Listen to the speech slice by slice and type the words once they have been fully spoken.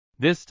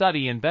This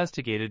study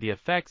investigated the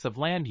effects of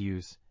land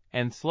use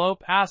and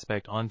slope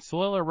aspect on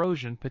soil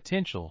erosion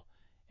potential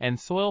and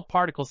soil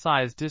particle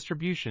size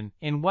distribution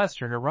in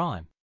western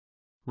Iran.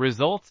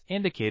 Results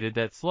indicated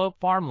that slope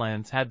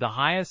farmlands had the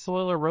highest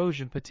soil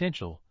erosion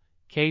potential,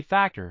 K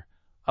factor,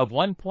 of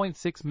 1.6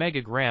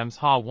 megagrams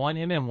Ha1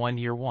 mm1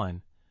 year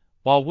 1,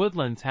 while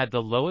woodlands had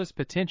the lowest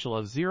potential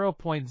of 0.02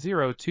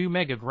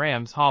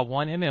 megagrams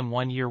Ha1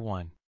 mm1 year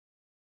 1.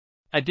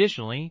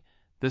 Additionally,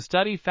 the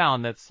study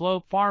found that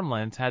slope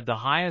farmlands had the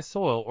highest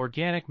soil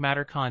organic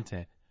matter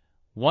content,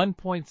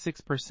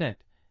 1.6%,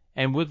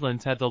 and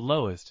woodlands had the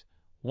lowest,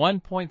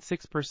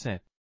 1.6%.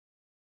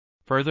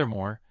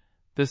 Furthermore,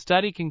 the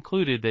study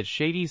concluded that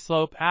shady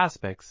slope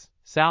aspects,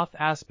 south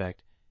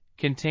aspect,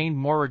 contained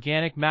more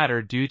organic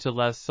matter due to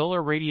less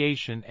solar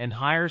radiation and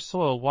higher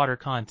soil water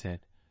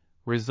content,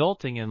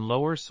 resulting in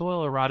lower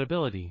soil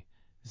erodibility,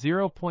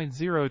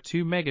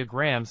 0.02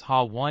 megagrams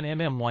Ha1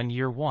 mm1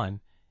 year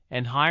 1,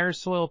 and higher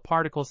soil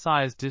particle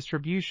size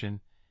distribution,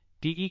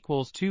 D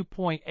equals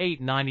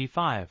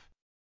 2.895.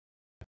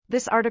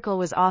 This article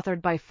was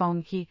authored by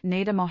Feng,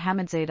 Neda,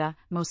 Mohamadzadeh,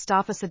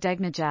 Mostafa,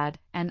 Sadeghnejad,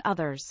 and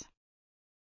others.